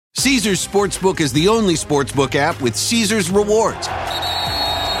Caesars Sportsbook is the only sportsbook app with Caesars rewards.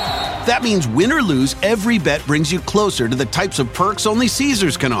 That means win or lose, every bet brings you closer to the types of perks only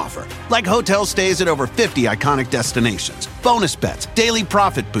Caesars can offer. Like hotel stays at over 50 iconic destinations, bonus bets, daily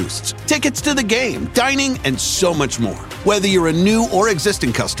profit boosts, tickets to the game, dining, and so much more. Whether you're a new or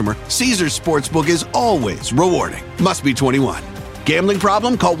existing customer, Caesars Sportsbook is always rewarding. Must be 21. Gambling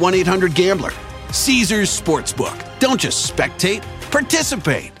problem? Call 1-800-GAMBLER. Caesars Sportsbook. Don't just spectate,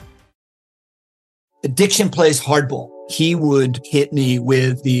 participate. Addiction plays hardball. He would hit me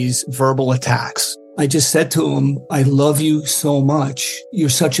with these verbal attacks. I just said to him, I love you so much. You're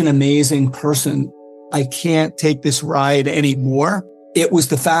such an amazing person. I can't take this ride anymore. It was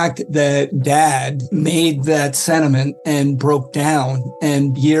the fact that Dad made that sentiment and broke down.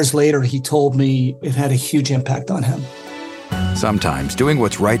 And years later, he told me it had a huge impact on him. Sometimes doing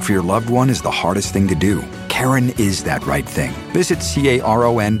what's right for your loved one is the hardest thing to do. Karen is that right thing. Visit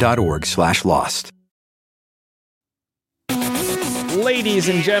caron.org/lost. Ladies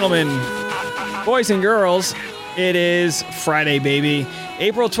and gentlemen, boys and girls, it is Friday, baby.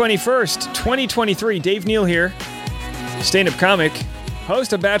 April 21st, 2023. Dave Neal here, stand-up comic,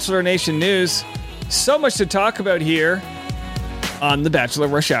 host of Bachelor Nation News. So much to talk about here on the Bachelor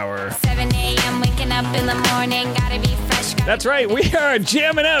Rush Hour. 7 a.m. waking up in the morning, gotta be fresh. That's right, we are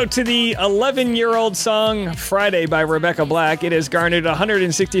jamming out to the 11-year-old song Friday by Rebecca Black. It has garnered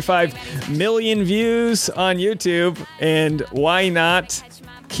 165 million views on YouTube, and why not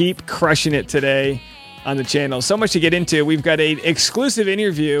keep crushing it today on the channel? So much to get into. We've got an exclusive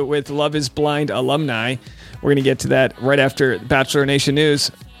interview with Love is Blind alumni. We're going to get to that right after Bachelor Nation News.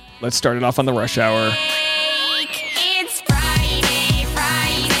 Let's start it off on the Rush Hour. It's Friday,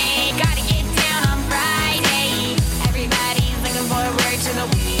 Friday, gotta get down on Friday. Everybody's looking forward to the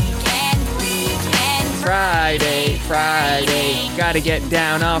weekend. Friday, gotta get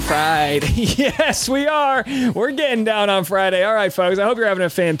down on Friday. Yes, we are. We're getting down on Friday. All right, folks, I hope you're having a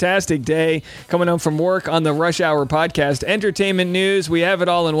fantastic day. Coming home from work on the Rush Hour podcast. Entertainment news, we have it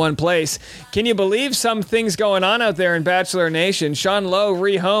all in one place. Can you believe some things going on out there in Bachelor Nation? Sean Lowe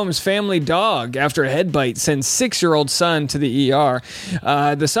rehomes family dog after a head bite, sends 6-year-old son to the ER.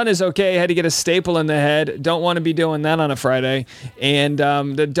 The son is okay, had to get a staple in the head. Don't want to be doing that on a Friday. And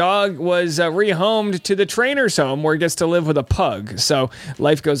the dog was rehomed to the trainer's home where he gets to live with a pug. So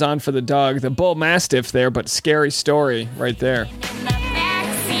life goes on for the dog. The bull mastiff there, but scary story right there. In the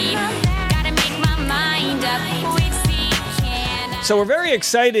backseat, gotta make my mind up. Which seat can I So we're very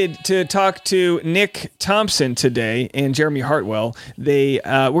excited to talk to Nick Thompson today and Jeremy Hartwell. We're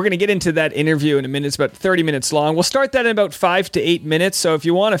going to get into that interview in a minute. It's about 30 minutes long. We'll start that in about 5 to 8 minutes. So if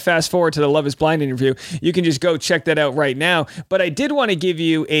you want to fast forward to the Love is Blind interview, you can just go check that out right now. But I did want to give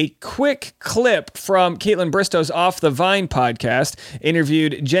you a quick clip from Caitlin Bristow's Off the Vine podcast.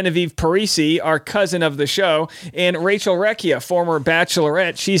 Interviewed Genevieve Parisi, our cousin of the show, and Rachel Recchia, former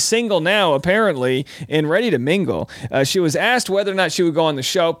Bachelorette. She's single now, apparently, and ready to mingle. She was asked whether or not she would go on the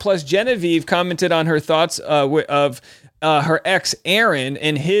show. Plus, Genevieve commented on her thoughts of her ex, Aaron,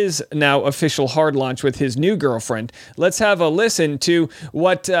 and his now official hard launch with his new girlfriend. Let's have a listen to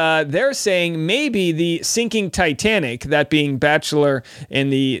what they're saying may be the sinking Titanic, that being Bachelor,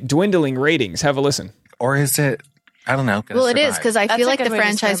 and the dwindling ratings. Have a listen. Or is it, I don't know. Well, it is, because I That's feel a like good the way to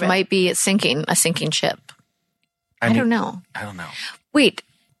franchise describe it. might be sinking, a sinking ship. I don't know. I don't know. Wait,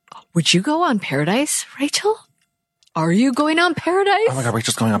 would you go on Paradise, Rachel? Are you going on Paradise? Oh my God,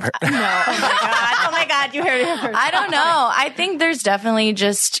 Rachel's going on No. Oh my God. You heard it first. I don't know. I think there's definitely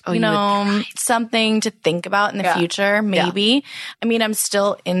just, you would something to think about in the future. Maybe. I mean, I'm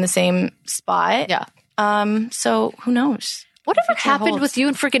still in the same spot. Yeah. So who knows? Whatever Future happened holds. with you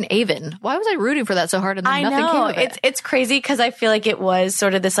and freaking Avon? Why was I rooting for that so hard and then I nothing know. came of it? It's crazy because I feel like it was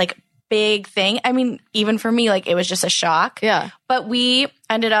sort of this like big thing. I mean, even for me, like it was just a shock. Yeah. But we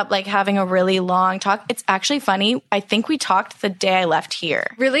ended up like having a really long talk. It's actually funny. I think we talked the day I left here.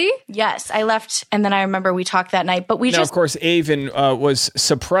 Really? Yes, I left, and then I remember we talked that night. But we Now, just of course, Avon was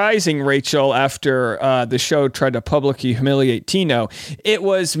surprising Rachel after the show tried to publicly humiliate Tino. It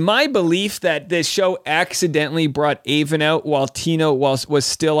was my belief that this show accidentally brought Avon out while Tino was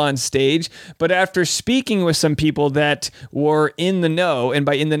still on stage. But after speaking with some people that were in the know, and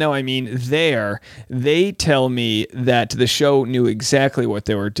by in the know I mean they tell me that the show knew exactly what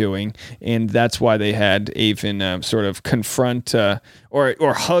they were doing, and that's why they had Avon sort of confront or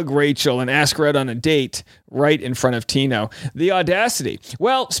hug Rachel and ask her out on a date right in front of Tino. The audacity.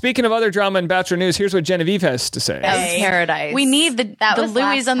 Well, speaking of other drama in Bachelor News, here's what Genevieve has to say. That was Paradise. we need the was Louis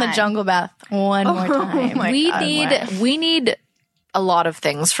last on the time. jungle bath one more time. we need a lot of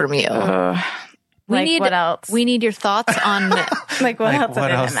things from you. What else? We need your thoughts on Like, what else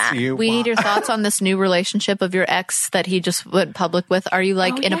What other else than that? do you we need want? your thoughts on this new relationship of your ex that he just went public with. Are you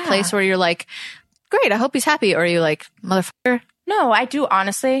like in a place where you're like, great, I hope he's happy, or are you like, motherfucker? No, I do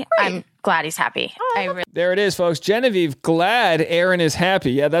honestly. I'm glad he's happy. I really There it is, folks. Genevieve, glad Aaron is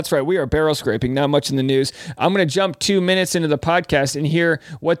happy. Yeah, that's right. We are barrel scraping. Not much in the news. I'm going to jump 2 minutes into the podcast and hear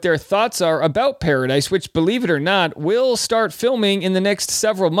what their thoughts are about Paradise, which, believe it or not, will start filming in the next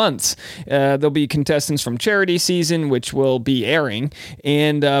several months. There'll be contestants from charity season, which will be airing.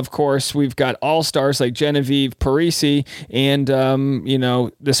 And, of course, we've got all-stars like Genevieve, Parisi, and,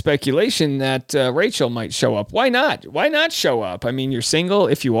 the speculation that Rachel might show up. Why not? Why not show up? I mean, you're single.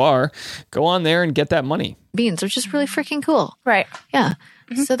 If you are, go on there and get that money. Beans, which is really freaking cool. right. Yeah.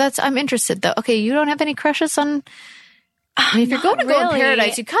 So I'm interested though. Okay, you don't have any crushes on. I mean, if you're going to go in really.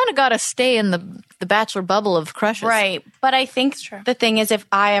 Paradise, you kind of got to stay in the Bachelor bubble of crushes. Right. But I think the thing is, if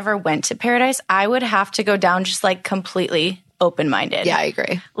I ever went to Paradise, I would have to go down just like completely open-minded. Yeah, I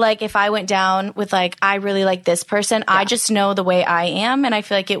agree. Like if I went down with like, I really like this person, I just know the way I am, and I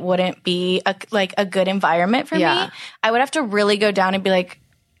feel like it wouldn't be a good environment for me. I would have to really go down and be like,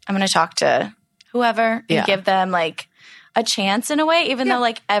 I'm going to talk to whoever and give them like a chance in a way, even though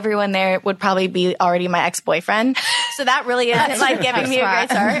like everyone there would probably be already my ex-boyfriend. So that really isn't like giving me a great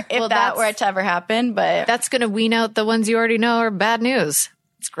start if that were to ever happen. But That's going to wean out the ones you already know are bad news.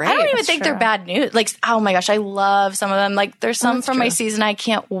 It's great. I don't even think they're bad news. Like, oh my gosh, I love some of them. Like there's some from my season I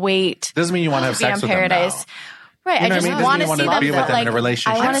can't wait Doesn't mean you want to have to be on sex with Paradise. them now. Right. You know I what I just mean? want Doesn't to mean you see wanna them. be with them in a like,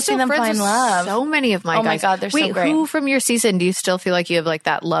 relationship. I want to I'm see still them friends find with love. So many of my Oh guys. my God, they're so Wait, great. who from your season do you still feel like you have like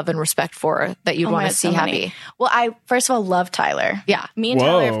that love and respect for that you'd Oh my want to God, see so happy? many. Well, I first of all love Tyler. Yeah. Me and Whoa.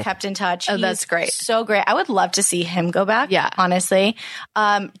 Tyler have kept in touch. Oh, that's He's great. So great. I would love to see him go back. Yeah. Honestly.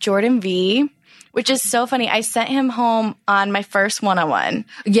 Jordan V, which is so funny. I sent him home on my first one-on-one.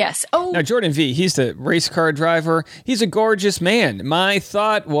 Yes. Oh, Now, Jordan V, he's the race car driver. He's a gorgeous man. My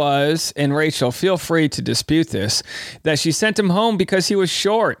thought was, and Rachel, feel free to dispute this, that she sent him home because he was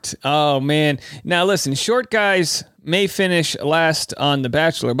short. Oh, man. Now, listen, short guys may finish last on The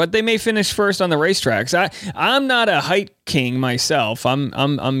Bachelor, but they may finish first on the racetracks. I'm not a height king myself. I'm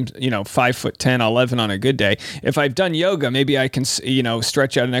 5'10", 11 on a good day. If I've done yoga, maybe I can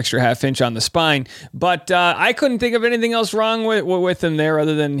stretch out an extra half inch on the spine. But I couldn't think of anything else wrong with him there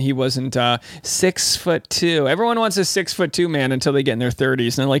other than he wasn't 6'2". Everyone wants a 6'2" man until they get in their 30s,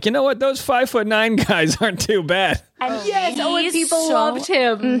 and they're like, you know what? Those 5'9" guys aren't too bad. And yes. Oh, and he's people so- loved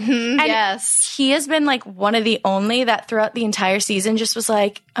him. And Yes. he has been like one of the only that throughout the entire season just was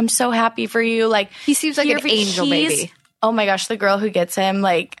like, I'm so happy for you. Like He seems like here an for- angel he's- baby. Oh my gosh, the girl who gets him,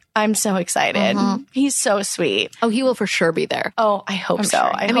 like, I'm so excited. He's so sweet. Oh, he will for sure be there. Oh, I hope so.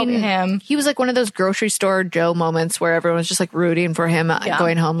 Sure. I hope him. He was like one of those grocery store Joe moments where everyone's just like rooting for him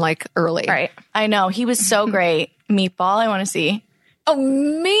going home like early. Right. I know. He was so great. Meatball, I want to see. Oh,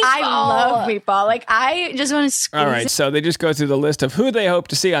 me. I love Meatball. Like, I just want to squeeze All right, so they just go through the list of who they hope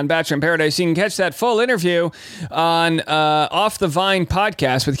to see on Bachelor in Paradise. You can catch that full interview on Off the Vine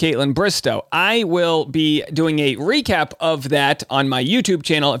podcast with Caitlin Bristow. I will be doing a recap of that on my YouTube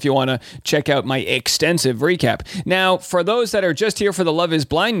channel if you want to check out my extensive recap. Now, for those that are just here for the Love is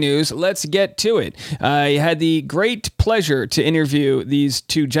Blind news, let's get to it. I had the great pleasure to interview these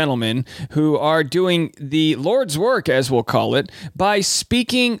two gentlemen who are doing the Lord's work, as we'll call it, by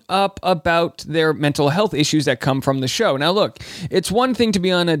speaking up about their mental health issues that come from the show. Now, look, it's one thing to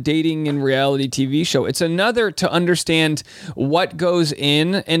be on a dating and reality TV show. It's another to understand what goes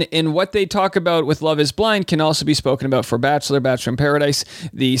in, and what they talk about with Love is Blind can also be spoken about for Bachelor in Paradise.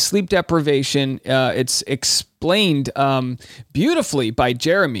 The sleep deprivation, it's explained beautifully by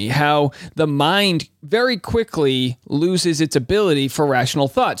Jeremy, how the mind very quickly loses its ability for rational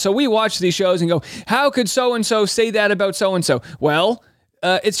thought. So we watch these shows and go, how could so-and-so say that about so-and-so? Well,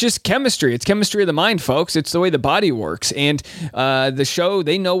 it's just chemistry. It's chemistry of the mind, folks. It's the way the body works. And the show,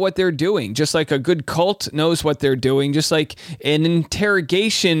 they know what they're doing. Just like a good cult knows what they're doing. Just like an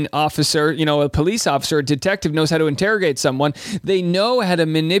interrogation officer, a police officer, a detective knows how to interrogate someone. They know how to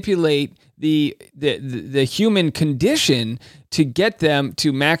manipulate the human condition to get them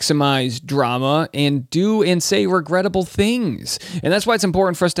to maximize drama and do and say regrettable things. And that's why it's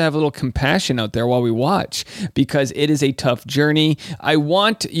important for us to have a little compassion out there while we watch, because it is a tough journey. I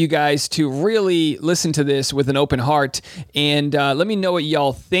want you guys to really listen to this with an open heart, and let me know what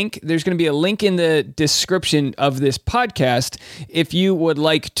y'all think. There's going to be a link in the description of this podcast if you would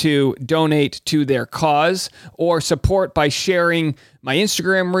like to donate to their cause or support by sharing my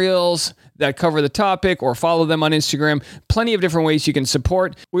Instagram reels that cover the topic, or follow them on Instagram. Plenty of different ways you can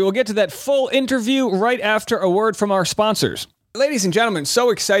support. We will get to that full interview right after a word from our sponsors. Ladies and gentlemen, so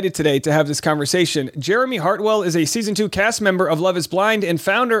excited today to have this conversation. Jeremy Hartwell is a Season 2 cast member of Love is Blind and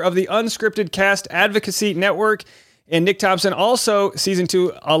founder of the Unscripted Cast Advocacy Network. And Nick Thompson, also Season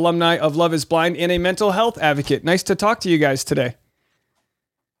 2 alumni of Love is Blind and a mental health advocate. Nice to talk to you guys today.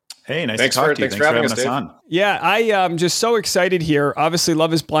 Hey, nice to talk to you. Thanks for having us on. Yeah, I am just so excited here. Obviously,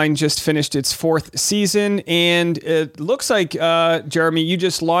 Love is Blind just finished its 4th season, and it looks like, Jeremy, you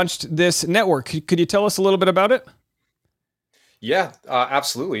just launched this network. Could you tell us a little bit about it? Yeah,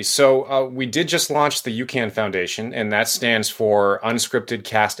 absolutely. So we did just launch the UCAN Foundation, and that stands for Unscripted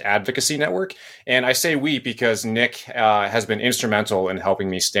Cast Advocacy Network. And I say we because Nick has been instrumental in helping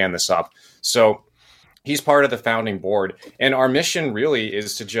me stand this up. So he's part of the founding board. And our mission really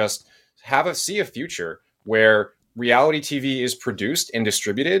is to just see a future where reality TV is produced and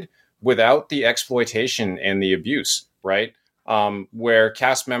distributed without the exploitation and the abuse, right? Where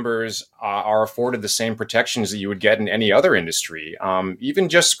cast members are afforded the same protections that you would get in any other industry, even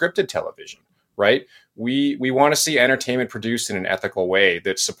just scripted television, right? We want to see entertainment produced in an ethical way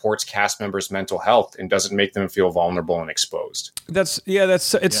that supports cast members' mental health and doesn't make them feel vulnerable and exposed.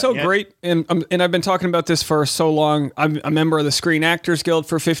 It's so great. And I've been talking about this for so long. I'm a member of the Screen Actors Guild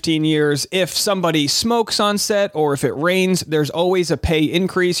for 15 years. If somebody smokes on set or if it rains, there's always a pay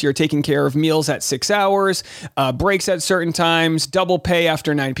increase. You're taking care of meals at 6 hours, breaks at certain times, double pay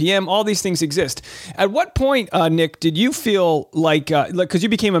after 9 p.m. All these things exist. At what point, Nick, did you feel like, because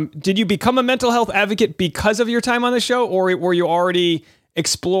did you become a mental health advocate because of your time on the show, or were you already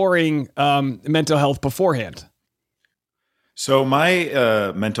exploring mental health beforehand? So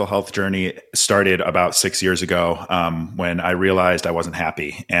my mental health journey started about 6 years ago when I realized I wasn't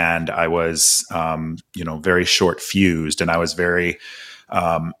happy, and I was, very short fused, and I was very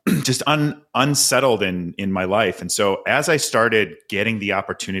just unsettled in my life. And so as I started getting the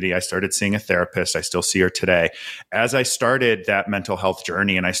opportunity, I started seeing a therapist. I still see her today. As I started that mental health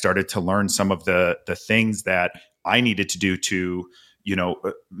journey and I started to learn some of the things that I needed to do to,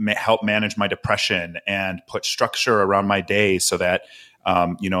 help manage my depression and put structure around my day so that,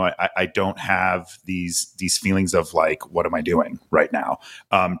 I don't have these feelings of like, what am I doing right now?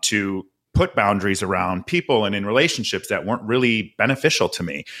 To put boundaries around people and in relationships that weren't really beneficial to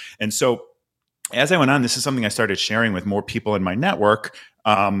me. And so as I went on, this is something I started sharing with more people in my network,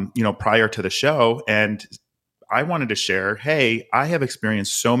 prior to the show. And I wanted to share, hey, I have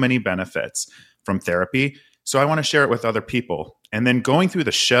experienced so many benefits from therapy, so I want to share it with other people. And then going through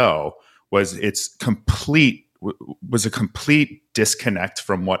the show was a complete disconnect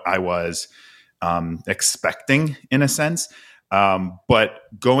from what I was expecting in a sense. But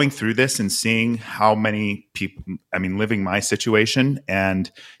going through this and seeing how many people, living my situation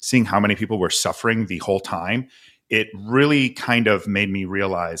and seeing how many people were suffering the whole time, it really kind of made me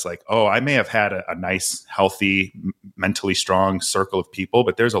realize like, oh, I may have had a nice, healthy, mentally strong circle of people,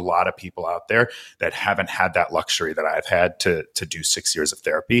 but there's a lot of people out there that haven't had that luxury that I've had to do 6 years of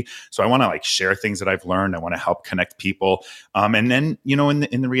therapy. So I want to like share things that I've learned. I want to help connect people. And then,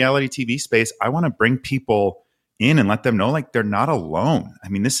 in the reality TV space, I want to bring people in and let them know like they're not alone.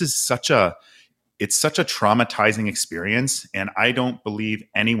 This is such a traumatizing experience. And I don't believe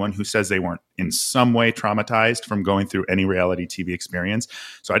anyone who says they weren't in some way traumatized from going through any reality TV experience.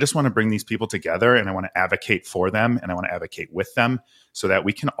 So I just want to bring these people together and I want to advocate for them and I want to advocate with them so that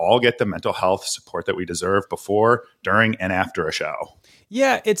we can all get the mental health support that we deserve before, during, and after a show.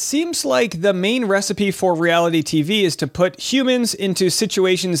 Yeah, it seems like the main recipe for reality TV is to put humans into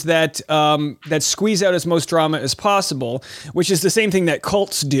situations that squeeze out as most drama as possible, which is the same thing that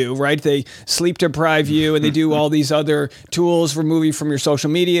cults do, right? They sleep deprive you and they do all these other tools, remove you from your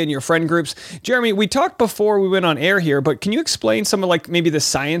social media and your friend groups. Jeremy, we talked before we went on air here, but can you explain some of like maybe the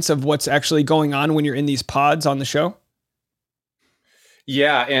science of what's actually going on when you're in these pods on the show?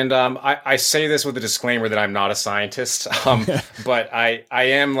 Yeah, and I say this with a disclaimer that I'm not a scientist, but I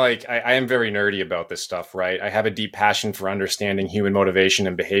am very nerdy about this stuff, right? I have a deep passion for understanding human motivation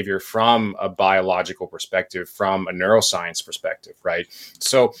and behavior from a biological perspective, from a neuroscience perspective, right?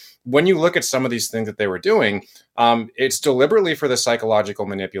 So when you look at some of these things that they were doing, it's deliberately for the psychological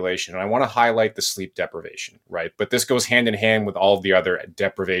manipulation. And I want to highlight the sleep deprivation, right? But this goes hand in hand with all of the other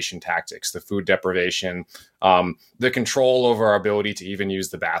deprivation tactics, the food deprivation, the control over our ability to even use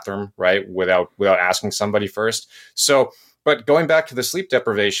the bathroom, right? Without asking somebody first. So, but going back to the sleep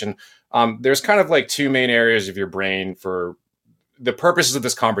deprivation, there's kind of like two main areas of your brain for the purposes of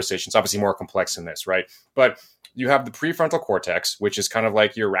this conversation. It's obviously more complex than this, right? But you have the prefrontal cortex, which is kind of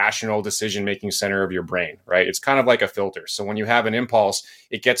like your rational decision-making center of your brain, right? It's kind of like a filter. So when you have an impulse,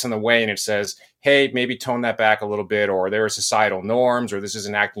 it gets in the way and it says, hey, maybe tone that back a little bit, or there are societal norms, or this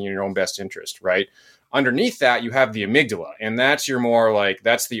isn't acting in your own best interest, right? underneath that, you have the amygdala, and that's your more like,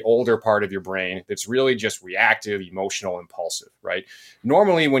 that's the older part of your brain that's really just reactive, emotional, impulsive, right?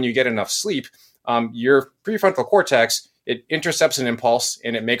 Normally, when you get enough sleep, your prefrontal cortex, it intercepts an impulse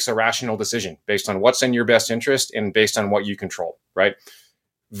and it makes a rational decision based on what's in your best interest and based on what you control, right?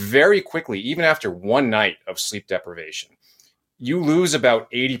 Very quickly, even after one night of sleep deprivation, you lose about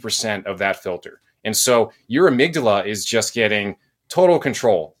 80% of that filter. And so your amygdala is just getting total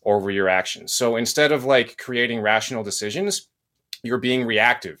control over your actions. So instead of like creating rational decisions, you're being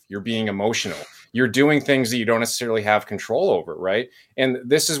reactive, you're being emotional, you're doing things that you don't necessarily have control over, right? And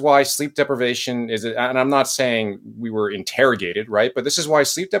this is why sleep deprivation is, and I'm not saying we were interrogated, right? But this is why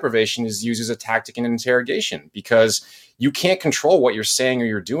sleep deprivation is used as a tactic in interrogation, because you can't control what you're saying or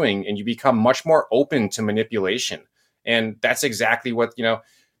you're doing, and you become much more open to manipulation. And that's exactly what,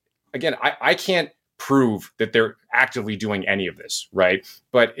 again, I can't prove that they're actively doing any of this, right?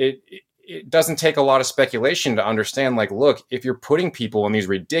 But it doesn't take a lot of speculation to understand, like, look, if you're putting people in these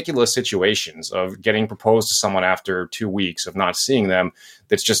ridiculous situations of getting proposed to someone after 2 weeks of not seeing them,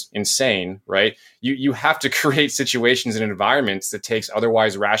 that's just insane, right? You have to create situations and environments that takes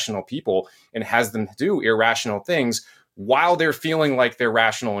otherwise rational people and has them do irrational things while they're feeling like they're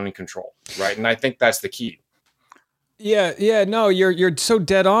rational and in control, right? And I think that's the key. Yeah, no, you're so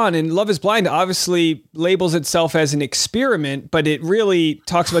dead on. And Love is Blind obviously labels itself as an experiment, but it really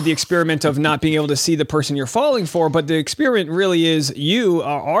talks about the experiment of not being able to see the person you're falling for. But the experiment really is you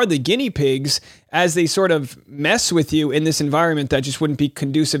are the guinea pigs as they sort of mess with you in this environment that just wouldn't be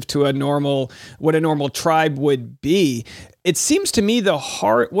conducive to what a normal tribe would be. It seems to me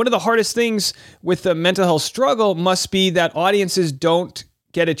one of the hardest things with the mental health struggle must be that audiences don't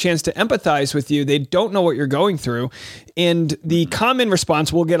get a chance to empathize with you. They don't know what you're going through. And the common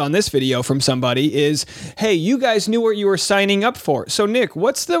response we'll get on this video from somebody is, hey, you guys knew what you were signing up for. So Nick,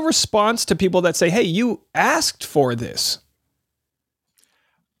 what's the response to people that say, hey, you asked for this?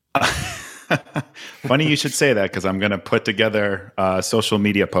 Funny you should say that, because I'm going to put together a social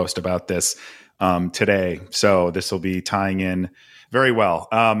media post about this today. So this will be tying in very well.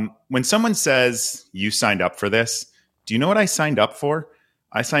 When someone says you signed up for this, do you know what I signed up for?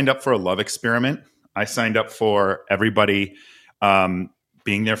 I signed up for a love experiment. I signed up for everybody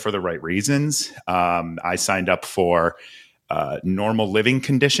being there for the right reasons. I signed up for normal living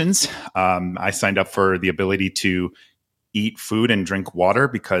conditions. I signed up for the ability to eat food and drink water,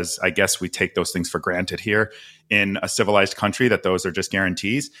 because I guess we take those things for granted here in a civilized country, that those are just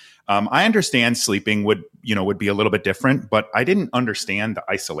guarantees. I understand sleeping would be a little bit different, but I didn't understand the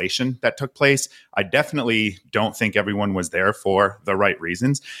isolation that took place. I definitely don't think everyone was there for the right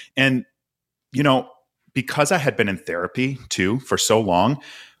reasons. And, because I had been in therapy too for so long,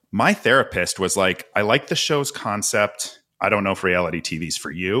 my therapist was like, I like the show's concept. I don't know if reality TV is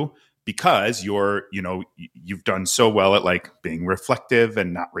for you, because you've done so well at like being reflective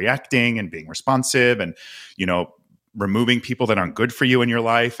and not reacting and being responsive and, removing people that aren't good for you in your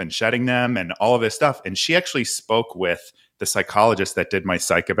life and shedding them and all of this stuff. And she actually spoke with the psychologist that did my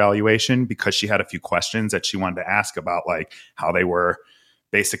psych evaluation, because she had a few questions that she wanted to ask about like how they were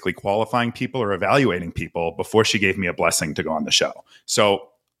basically qualifying people or evaluating people before she gave me a blessing to go on the show. So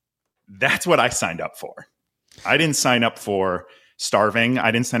that's what I signed up for. I didn't sign up for starving. I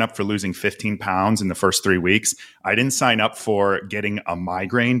didn't sign up for losing 15 pounds in the first 3 weeks. I didn't sign up for getting a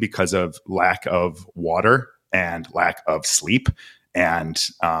migraine because of lack of water and lack of sleep. And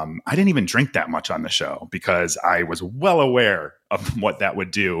I didn't even drink that much on the show, because I was well aware of what that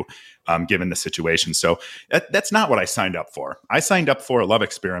would do given the situation. So that's not what I signed up for. I signed up for a love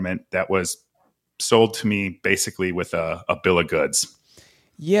experiment that was sold to me basically with a bill of goods.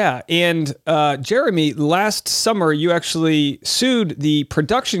 Yeah. And Jeremy, last summer, you actually sued the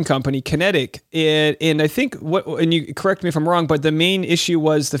production company Kinetic. And I think and you correct me if I'm wrong, but the main issue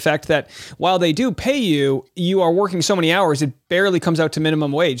was the fact that while they do pay you, you are working so many hours, it barely comes out to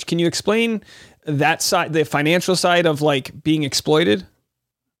minimum wage. Can you explain that side, the financial side of like being exploited?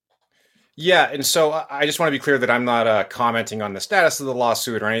 Yeah, and so I just want to be clear that I'm not commenting on the status of the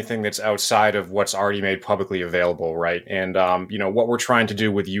lawsuit or anything that's outside of what's already made publicly available, right? And what we're trying to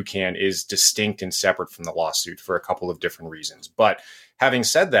do with UCAN is distinct and separate from the lawsuit for a couple of different reasons. But having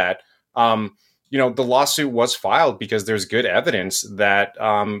said that, the lawsuit was filed because there's good evidence that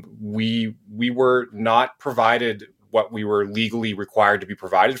we were not provided what we were legally required to be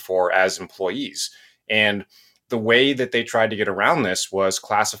provided for as employees, and the way that they tried to get around this was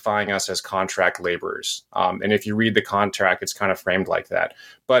classifying us as contract laborers. And if you read the contract, it's kind of framed like that.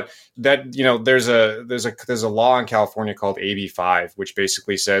 But that, there's a law in California called AB 5, which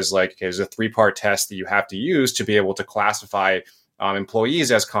basically says like, there's a 3-part test that you have to use to be able to classify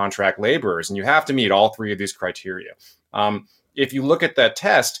employees as contract laborers. And you have to meet all three of these criteria. If you look at that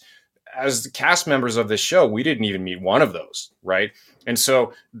test, as the cast members of this show, we didn't even meet one of those, right? And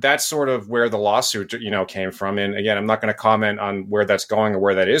so that's sort of where the lawsuit, came from. And again, I'm not going to comment on where that's going or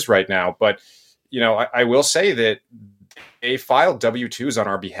where that is right now, but I will say that they filed W-2s on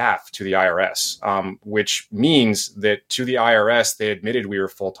our behalf to the IRS, which means that to the IRS, they admitted we were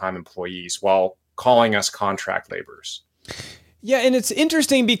full-time employees while calling us contract laborers. Yeah, and it's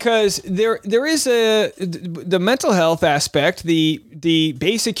interesting because there is the mental health aspect, the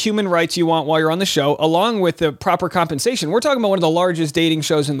basic human rights you want while you're on the show, along with the proper compensation. We're talking about one of the largest dating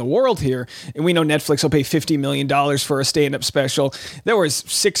shows in the world here, and we know Netflix will pay $50 million for a stand-up special. There was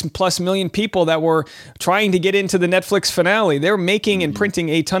 6+ million people that were trying to get into the Netflix finale. They're making and printing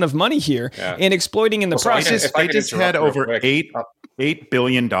a ton of money here and exploiting in the process. They just had over $8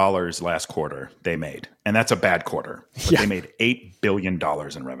 billion last quarter they made. And that's a bad quarter. But they made $8 billion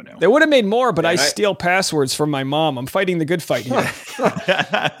in revenue. They would have made more, but I steal passwords from my mom. I'm fighting the good fight here.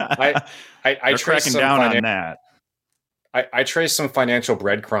 I cracking down on that. I traced some financial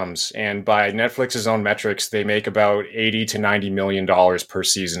breadcrumbs, and by Netflix's own metrics, they make about $80 to $90 million per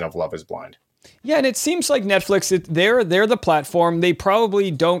season of Love is Blind. Yeah, and it seems like Netflix, they're the platform. They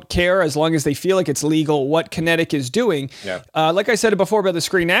probably don't care as long as they feel like it's legal what Kinetic is doing. Yeah. Like I said before about the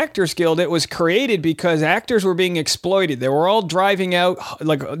Screen Actors Guild, it was created because actors were being exploited. They were all driving out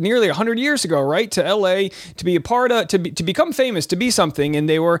like nearly 100 years ago, right, to LA to be a part of, to become famous, to be something, and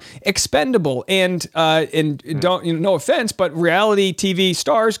they were expendable. And don't, no offense, but reality TV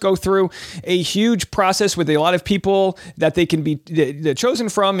stars go through a huge process with a lot of people that they can be chosen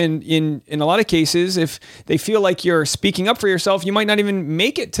from. In a lot of cases, if they feel like you're speaking up for yourself, you might not even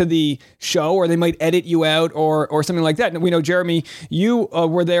make it to the show, or they might edit you out or something like that. And we know, Jeremy, you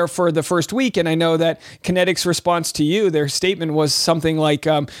were there for the first week, and I know that Kinetic's response to you, their statement was something like,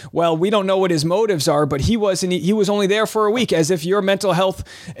 well, we don't know what his motives are, but he was only there for a week, as if your mental health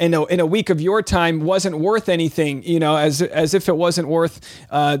in a week of your time wasn't worth anything, as if it wasn't worth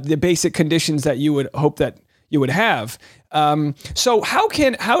the basic conditions that you would hope that you would have. So how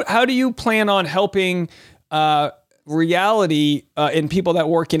do you plan on helping reality and people that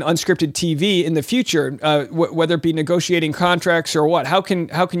work in unscripted TV in the future, whether it be negotiating contracts or what? How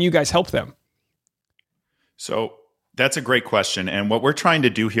can you guys help them? So that's a great question. And what we're trying to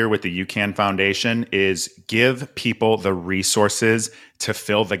do here with the UCAN Foundation is give people the resources to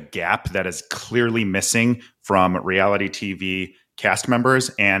fill the gap that is clearly missing from reality TV cast members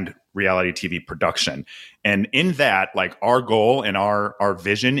and reality TV production. And in that, like, our goal and our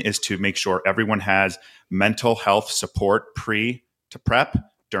vision is to make sure everyone has mental health support pre to prep,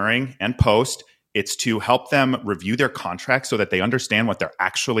 during, and post. It's to help them review their contracts so that they understand what they're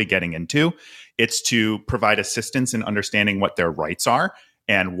actually getting into. It's to provide assistance in understanding what their rights are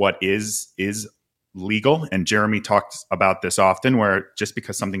and what is legal. And Jeremy talks about this often, where just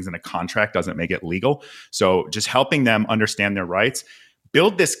because something's in a contract doesn't make it legal. So just helping them understand their rights,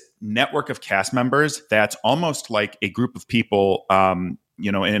 build this network of cast members that's almost like a group of people, in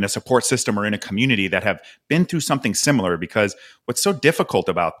a support system or in a community that have been through something similar. Because what's so difficult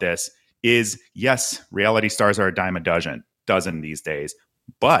about this is, yes, reality stars are a dime a dozen these days,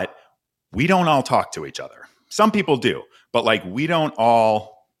 but we don't all talk to each other. Some people do, but we don't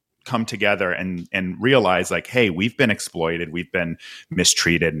all come together and realize hey, we've been exploited, we've been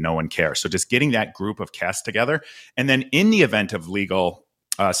mistreated, and no one cares. So just getting that group of cast together. And then in the event of legal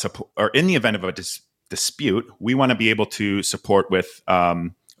support, or in the event of a dispute, we want to be able to support with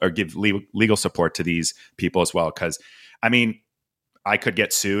or give legal support to these people as well. Because, I could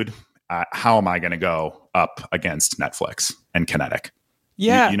get sued. How am I going to go up against Netflix and Kinetic?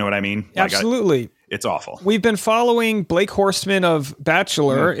 Yeah. You know what I mean? Absolutely. It's awful. We've been following Blake Horstman of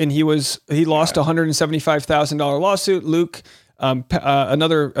Bachelor, and he lost a $175,000 lawsuit. Luke,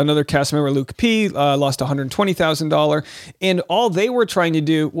 another cast member, Luke P, lost $120,000, and all they were trying to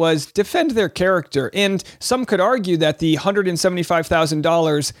do was defend their character. And some could argue that the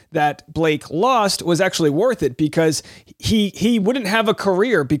 $175,000 that Blake lost was actually worth it, because he wouldn't have a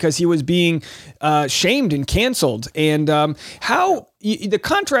career because he was being shamed and canceled. And the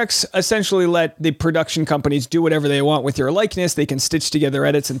contracts essentially let the production companies do whatever they want with your likeness. They can stitch together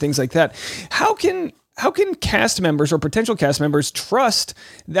edits and things like that. How can cast members or potential cast members trust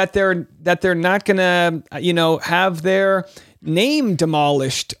that they're not going to have their name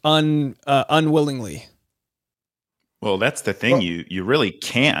demolished unwillingly? Well, that's the thing. You really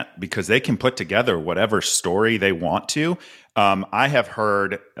can't, because they can put together whatever story they want to. I have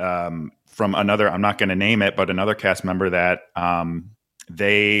heard from another, I'm not going to name it, but another cast member that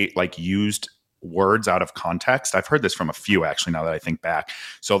they used words out of context. I've heard this from a few actually, now that I think back.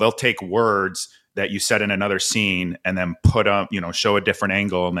 So they'll take words that you said in another scene and then put up, show a different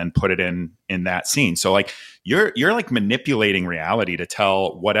angle and then put it in that scene. So like you're like manipulating reality to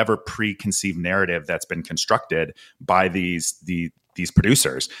tell whatever preconceived narrative that's been constructed by these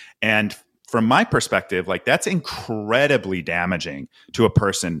producers. And from my perspective, like that's incredibly damaging to a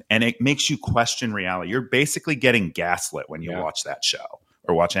person, and it makes you question reality. You're basically getting gaslit when you watch that show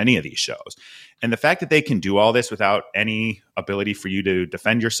or watch any of these shows. And the fact that they can do all this without any ability for you to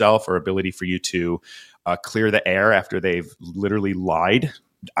defend yourself or ability for you to clear the air after they've literally lied,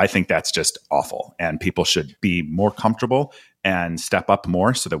 I think that's just awful. And people should be more comfortable and step up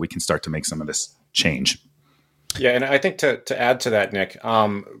more so that we can start to make some of this change. Yeah, and I think to add to that, Nick,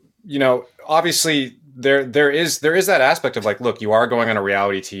 obviously there is that aspect of like, look, you are going on a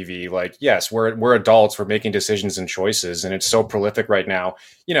reality TV. Like, yes, we're adults, we're making decisions and choices, and it's so prolific right now.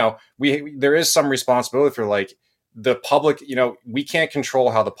 There is some responsibility for like the public. We can't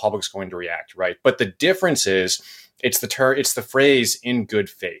control how the public's going to react, right? But the difference is it's the phrase "in good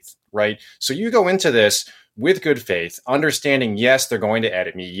faith," right? So you go into this with good faith, understanding, yes, they're going to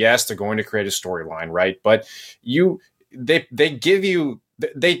edit me, yes, they're going to create a storyline, right? But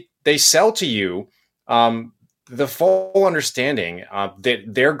they sell to you the full understanding that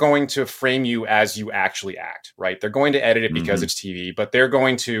they're going to frame you as you actually act, right? They're going to edit it because it's TV, but they're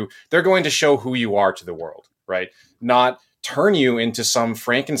going to show who you are to the world, right? Not turn you into some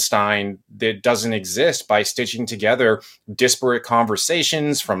Frankenstein that doesn't exist by stitching together disparate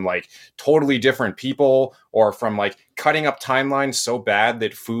conversations from like totally different people, or from like cutting up timelines so bad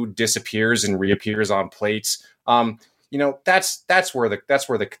that food disappears and reappears on plates. That's where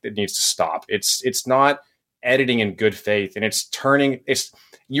it needs to stop. It's not editing in good faith, and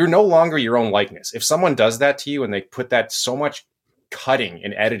you're no longer your own likeness. If someone does that to you and they put that so much cutting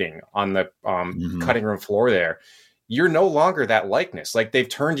and editing on the cutting room floor there, you're no longer that likeness. Like they've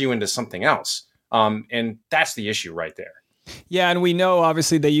turned you into something else. And that's the issue right there. Yeah, and we know,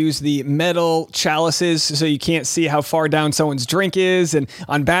 obviously, they use the metal chalices so you can't see how far down someone's drink is. And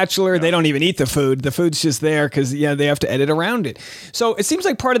on Bachelor, they don't even eat the food. The food's just there because, they have to edit around it. So it seems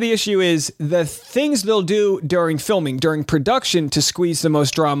like part of the issue is the things they'll do during filming, during production, to squeeze the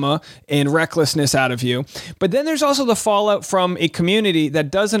most drama and recklessness out of you. But then there's also the fallout from a community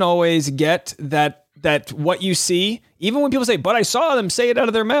that doesn't always get that what you see, even when people say, but I saw them say it out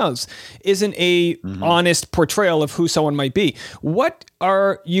of their mouths, isn't a honest portrayal of who someone might be. What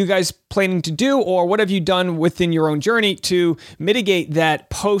are you guys planning to do, or what have you done within your own journey to mitigate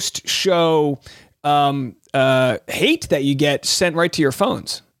that post-show hate that you get sent right to your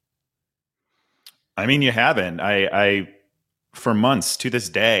phones? I mean, you haven't. I for months to this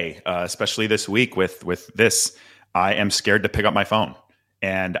day, especially this week with this, I am scared to pick up my phone,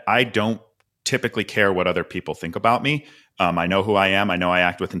 and I don't typically care what other people think about me. I know who I am. I know I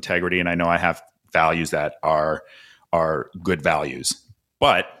act with integrity, and I know I have values that are good values.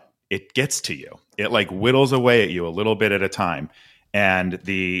 But it gets to you. It like whittles away at you a little bit at a time. And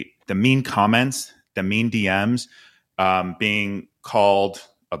the mean comments, the mean DMs, being called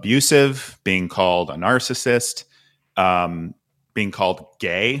abusive, being called a narcissist, being called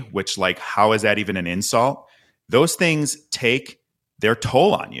gay, which like, how is that even an insult? Those things take their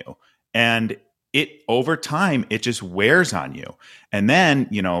toll on you. And over time, it just wears on you. And then,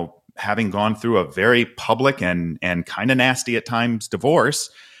 having gone through a very public and kind of nasty at times divorce,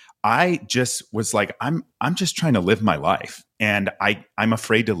 I just was like, I'm just trying to live my life, and I'm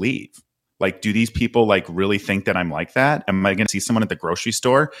afraid to leave. Like, do these people like really think that I'm like that? Am I going to see someone at the grocery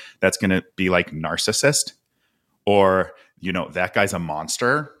store that's going to be like narcissist, or that guy's a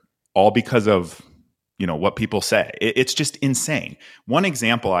monster, all because of what people say? It's just insane. One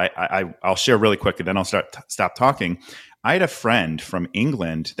example I'll share really quick, and then I'll stop talking. I had a friend from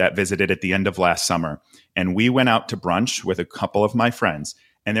England that visited at the end of last summer, and we went out to brunch with a couple of my friends,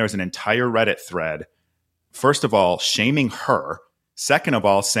 and there was an entire Reddit thread, first of all, shaming her. Second of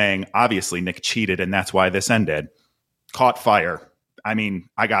all, saying, obviously, Nick cheated, and that's why this ended. Caught fire. I mean,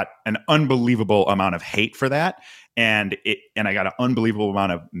 I got an unbelievable amount of hate for that, and I got an unbelievable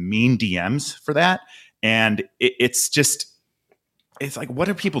amount of mean DMs for that. And it's like, what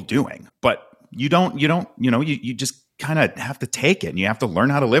are people doing? But you just kind of have to take it, and you have to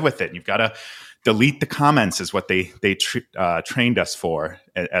learn how to live with it. And you've got to delete the comments, is what they trained us for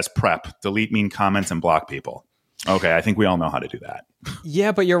as prep. Delete mean comments and block people. Okay, I think we all know how to do that.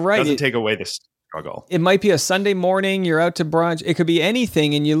 Yeah, but you're right. It doesn't take away the struggle. It might be a Sunday morning, you're out to brunch. It could be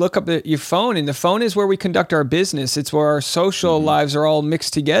anything, and you look up your phone, and the phone is where we conduct our business. It's where our social lives are all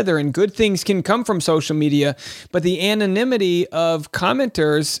mixed together, and good things can come from social media. But the anonymity of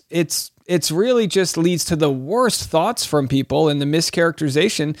commenters, it's it's really just leads to the worst thoughts from people and the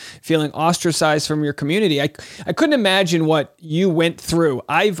mischaracterization, feeling ostracized from your community. I couldn't imagine what you went through.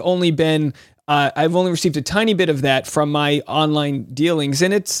 I've only received a tiny bit of that from my online dealings,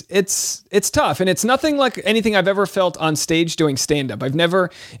 and it's tough, and it's nothing like anything I've ever felt on stage doing stand-up. I've never,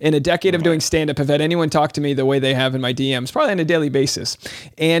 in a decade of doing stand-up, have had anyone talk to me the way they have in my DMs, probably on a daily basis.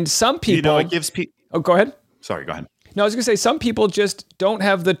 And some people, it gives people. Oh, go ahead. Sorry, go ahead. No, I was going to say some people just don't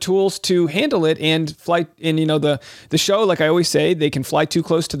have the tools to handle it and fly in, the show. Like I always say, they can fly too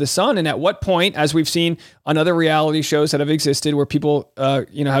close to the sun. And at what point, as we've seen on other reality shows that have existed where people,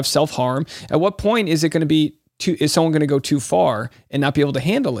 have self-harm, at what point is someone going to go too far and not be able to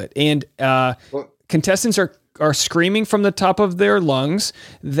handle it? And contestants are screaming from the top of their lungs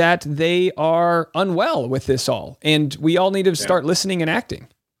that they are unwell with this all. And we all need to start listening and acting.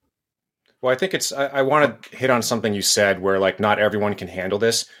 Well, I think I want to hit on something you said where like not everyone can handle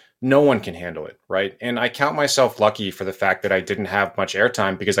this. No one can handle it, right? And I count myself lucky for the fact that I didn't have much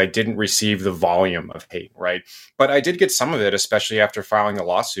airtime because I didn't receive the volume of hate, right? But I did get some of it, especially after filing the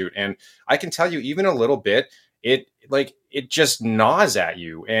lawsuit. And I can tell you, even a little bit, it just gnaws at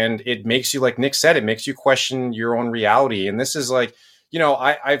you. And it makes you, like Nick said, it makes you question your own reality. And this is like,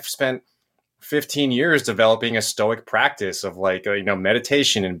 I've spent 15 years developing a stoic practice of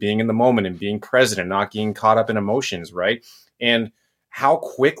meditation and being in the moment and being present and not getting caught up in emotions. Right. And how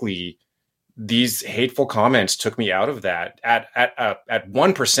quickly these hateful comments took me out of that at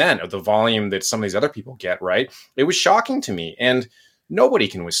 1% of the volume that some of these other people get. Right. It was shocking to me, and nobody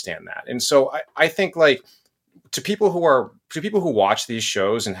can withstand that. And so I think to people who watch these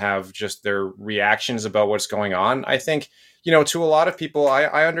shows and have just their reactions about what's going on, I think, to a lot of people,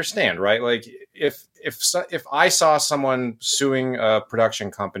 I understand, right? Like if I saw someone suing a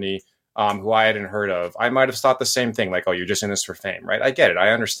production company who I hadn't heard of, I might have thought the same thing, like, oh, you're just in this for fame, right? I get it. I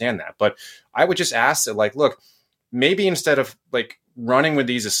understand that. But I would just ask that, like, look, maybe instead of like running with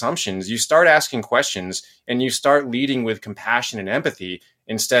these assumptions, you start asking questions and you start leading with compassion and empathy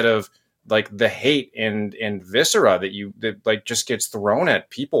instead of like the hate and viscera that just gets thrown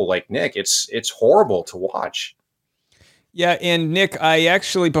at people like Nick. It's horrible to watch. Yeah, and Nick, I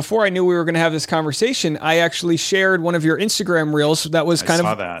actually, before I knew we were going to have this conversation, I actually shared one of your Instagram reels that was kind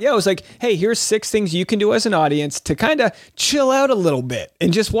of, it was like, hey, here's 6 things you can do as an audience to kind of chill out a little bit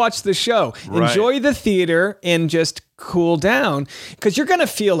and just watch the show. Right. Enjoy the theater and just cool down, because you're going to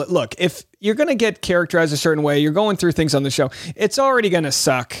feel it. Look, if you're going to get characterized a certain way, you're going through things on the show, it's already going to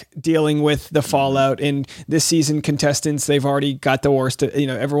suck dealing with the fallout. And this season contestants, they've already got the worst.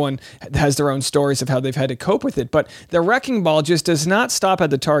 Everyone has their own stories of how they've had to cope with it. But the wrecking ball just does not stop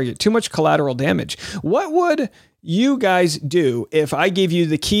at the target. Too much collateral damage. What would you guys do if I gave you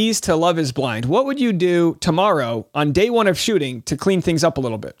the keys to Love is Blind? What would you do tomorrow on day 1 of shooting to clean things up a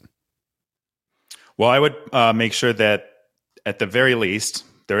little bit? Well, I would make sure that at the very least,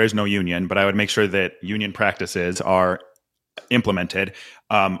 there is no union, but I would make sure that union practices are implemented.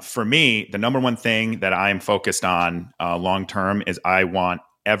 For me, the number one thing that I'm focused on long term is I want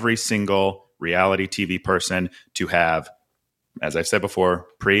every single reality TV person to have, as I've said before,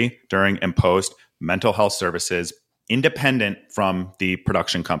 pre, during, and post mental health services independent from the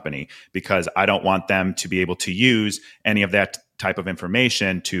production company, because I don't want them to be able to use any of that type of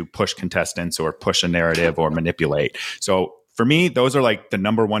information to push contestants or push a narrative or manipulate. So for me, those are like the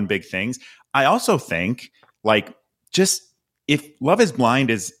number one big things. I also think just if Love is Blind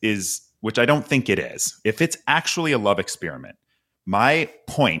is, which I don't think it is, if it's actually a love experiment, my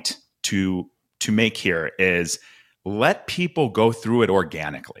point to make here is let people go through it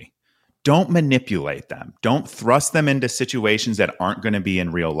organically. Don't manipulate them. Don't thrust them into situations that aren't going to be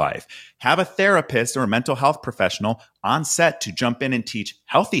in real life. Have a therapist or a mental health professional on set to jump in and teach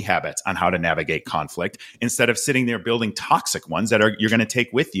healthy habits on how to navigate conflict instead of sitting there building toxic ones that you're going to take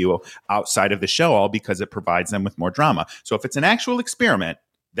with you outside of the show, all because it provides them with more drama. So if it's an actual experiment,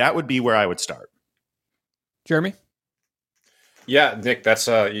 that would be where I would start. Jeremy? Yeah, Nick, that's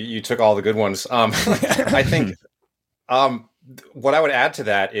you took all the good ones. I think what I would add to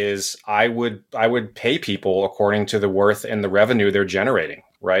that is I would pay people according to the worth and the revenue they're generating,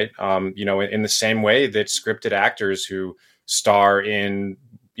 right? In the same way that scripted actors who star in,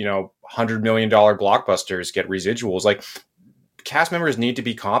 $100 million blockbusters get residuals. Like, cast members need to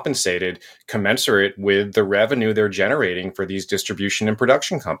be compensated commensurate with the revenue they're generating for these distribution and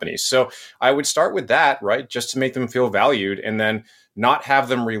production companies. So I would start with that, right? Just to make them feel valued, and then not have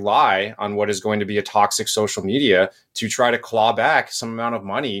them rely on what is going to be a toxic social media to try to claw back some amount of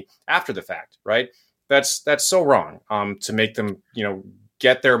money after the fact, right? That's so wrong. To make them,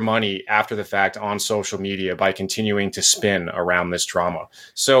 get their money after the fact on social media by continuing to spin around this drama.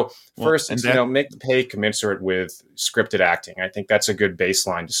 So first, make the pay commensurate with scripted acting. I think that's a good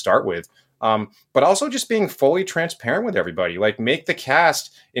baseline to start with. But also just being fully transparent with everybody, like make the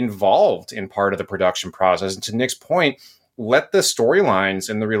cast involved in part of the production process. And to Nick's point, let the storylines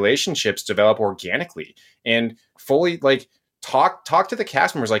and the relationships develop organically and fully talk to the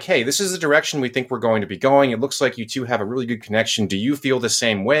cast members like, hey, this is the direction we think we're going to be going. It looks like you two have a really good connection. Do you feel the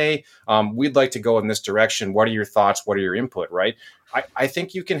same way? We'd like to go in this direction. What are your thoughts? What are your input? Right. I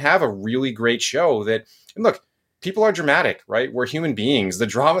think you can have a really great show and look, people are dramatic, right? We're human beings. The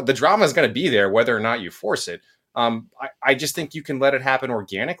drama is going to be there whether or not you force it. I just think you can let it happen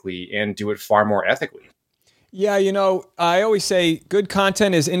organically and do it far more ethically. Yeah, I always say good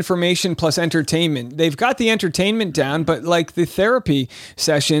content is information plus entertainment. They've got the entertainment down, but like the therapy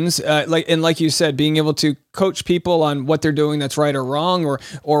sessions, like you said, being able to coach people on what they're doing that's right or wrong,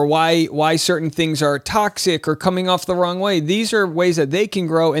 or why certain things are toxic or coming off the wrong way. These are ways that they can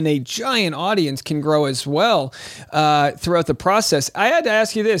grow, and a giant audience can grow as well throughout the process. I had to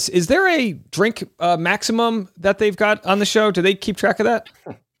ask you this: is there a drink maximum that they've got on the show? Do they keep track of that?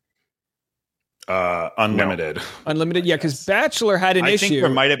 Unlimited. No. Unlimited, yeah, because Bachelor had an issue. I think there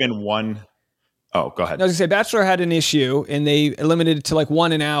might have been one. Oh, go ahead. I was going to say, Bachelor had an issue, and they limited it to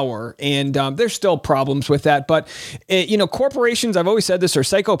 1 an hour, and there's still problems with that. But, corporations, I've always said this, are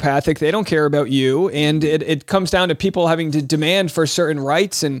psychopathic. They don't care about you, and it comes down to people having to demand for certain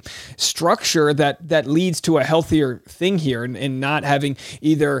rights and structure that leads to a healthier thing here, and not having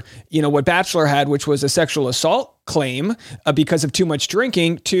either, what Bachelor had, which was a sexual assault claim because of too much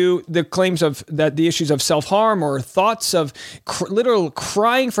drinking, to the claims of that the issues of self-harm or thoughts of literal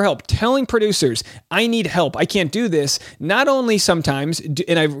crying for help, telling producers, I need help, I can't do this. Not only sometimes,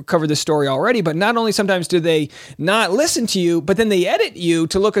 and I've covered this story already, but not only sometimes do they not listen to you, but then they edit you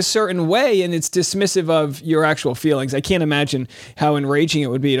to look a certain way, and it's dismissive of your actual feelings. I can't imagine how enraging it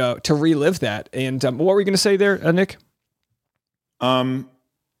would be to relive that. And what were you going to say there, Nick? On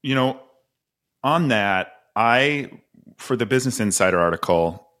that, for the Business Insider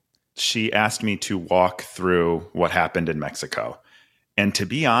article, she asked me to walk through what happened in Mexico. And to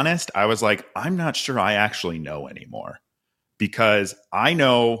be honest, I was like, I'm not sure I actually know anymore, because I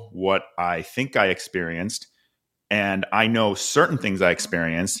know what I think I experienced, and I know certain things I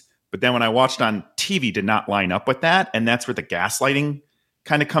experienced, but then when I watched on TV did not line up with that. And that's where the gaslighting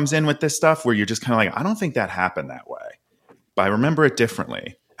kind of comes in with this stuff, where you're just kind of like, I don't think that happened that way, but I remember it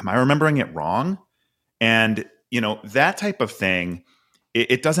differently. Am I remembering it wrong? And, that type of thing,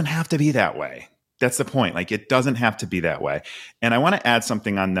 it doesn't have to be that way. That's the point. It doesn't have to be that way. And I want to add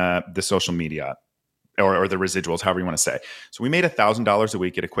something on the social media or the residuals, however you want to say. So we made $1,000 a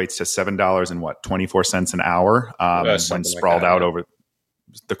week. It equates to $7.24 an hour when sprawled out over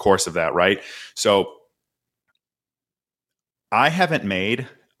the course of that, right? So I haven't made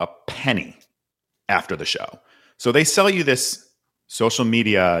a penny after the show. So they sell you this social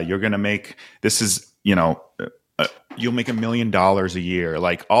media. You're going to make, this is, you'll make $1 million a year.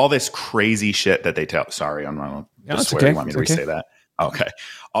 All this crazy shit that they tell. Sorry, I'm not. No, I swear, okay. You want me to re-say that? Okay.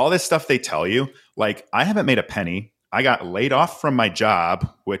 All this stuff they tell you, I haven't made a penny. I got laid off from my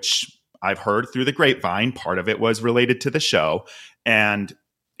job, which I've heard through the grapevine. Part of it was related to the show and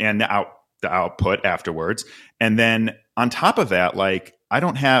the output afterwards. And then on top of that,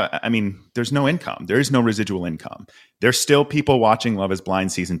 there's no income. There is no residual income. There's still people watching Love is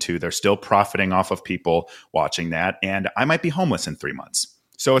Blind season 2. They're still profiting off of people watching that. And I might be homeless in 3 months.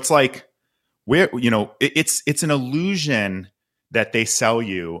 So it's it's an illusion that they sell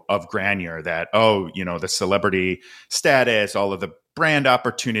you of grandeur, that, the celebrity status, all of the brand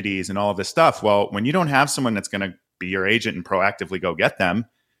opportunities and all of this stuff. Well, when you don't have someone that's going to be your agent and proactively go get them,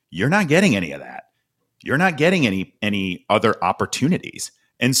 you're not getting any of that. You're not getting any other opportunities.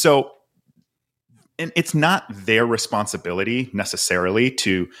 And so, and it's not their responsibility necessarily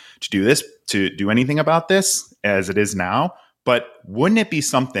to do this, to do anything about this as it is now. But wouldn't it be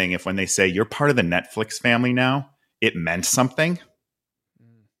something if when they say you're part of the Netflix family now, it meant something?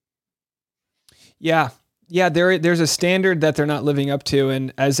 Yeah. Yeah, there's a standard that they're not living up to.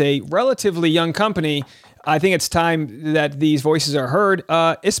 And as a relatively young company, I think it's time that these voices are heard,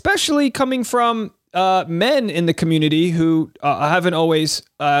 especially coming from men in the community who haven't always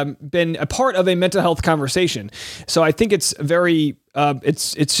been a part of a mental health conversation. So I think it's very,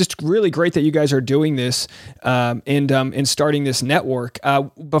 it's just really great that you guys are doing this and starting this network.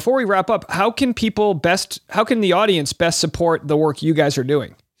 Before we wrap up, how can the audience best support the work you guys are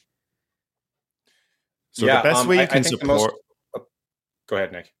doing? So the best way you can support. Go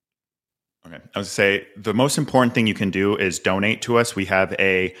ahead, Nick. Okay. I would say the most important thing you can do is donate to us. We have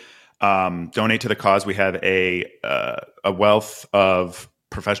a donate to the cause. We have a wealth of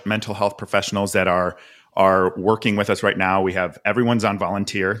mental health professionals that are working with us right now. We have everyone's on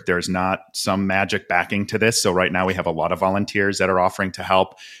volunteer. There's not some magic backing to this. So right now we have a lot of volunteers that are offering to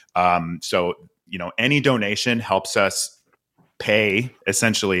help. So, any donation helps us pay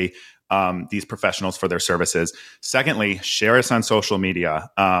essentially these professionals for their services. Secondly, share us on social media.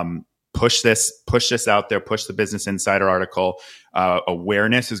 Push this out there, push the Business Insider article.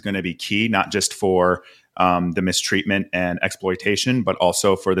 Awareness is going to be key, not just for the mistreatment and exploitation, but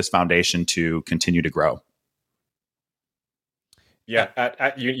also for this foundation to continue to grow.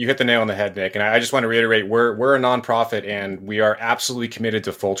 Yeah, you hit the nail on the head, Nick. And I just want to reiterate, we're a nonprofit and we are absolutely committed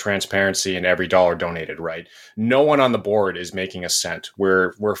to full transparency in every dollar donated, right? No one on the board is making a cent.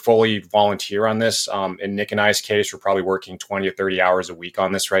 We're fully volunteer on this. In Nick and I's case, we're probably working 20 or 30 hours a week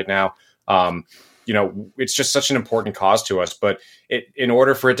on this right now. It's just such an important cause to us, but in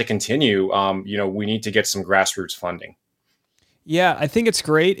order for it to continue, we need to get some grassroots funding. Yeah, I think it's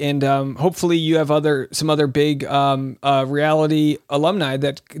great, and hopefully you have some other big reality alumni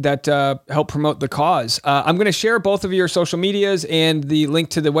that help promote the cause. I'm going to share both of your social medias and the link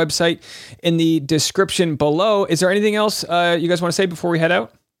to the website in the description below. Is there anything else you guys want to say before we head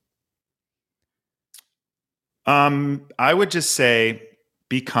out? I would just say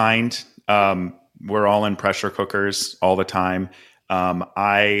be kind. We're all in pressure cookers all the time.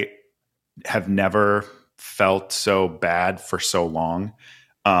 I have never felt so bad for so long.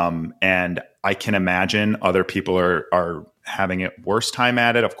 And I can imagine other people are having it worse time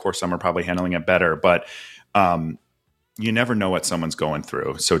at it. Of course, some are probably handling it better, but you never know what someone's going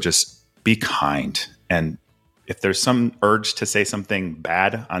through. So just be kind. And if there's some urge to say something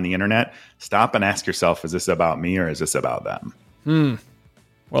bad on the internet, stop and ask yourself, is this about me or is this about them?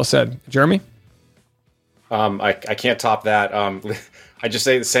 Well said. Jeremy? I can't top that. I just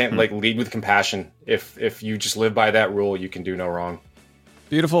say the same, lead with compassion. If you just live by that rule, you can do no wrong.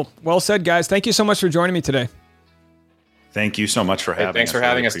 Beautiful. Well said, guys. Thank you so much for joining me today. Thank you so much for having us. Thanks for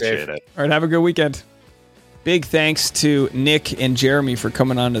having us, Dave. It. All right, have a good weekend. Big thanks to Nick and Jeremy for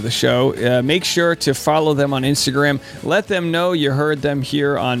coming on to the show. Make sure to follow them on Instagram. Let them know you heard them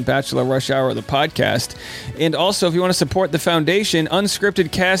here on Bachelor Rush Hour, the podcast. And also, if you want to support the foundation,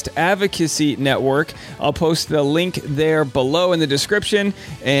 Unscripted Cast Advocacy Network, I'll post the link there below in the description.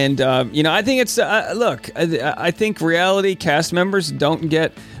 And, I think it's, I think reality cast members don't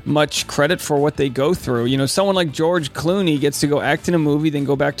get much credit for what they go through. Someone like George Clooney gets to go act in a movie, then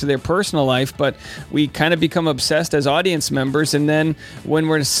go back to their personal life, but we kind of become obsessed as audience members, and then when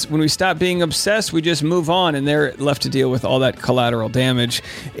we stop being obsessed, we just move on, and they're left to deal with all that collateral damage.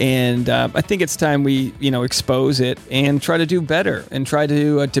 And I think it's time we expose it and try to do better and try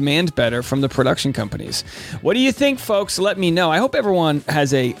to demand better from the production companies. What do you think, folks? Let me know. I hope everyone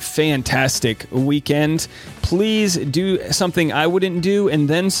has a fantastic weekend. Please do something I wouldn't do, and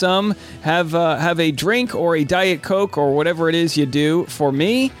then some. Have a drink or a Diet Coke or whatever it is you do for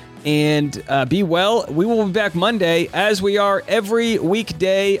me, and be well. We will be back Monday, as we are every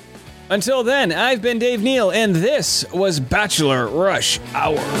weekday. Until then, I've been Dave Neal, and this was Bachelor Rush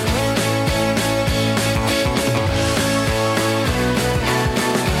Hour.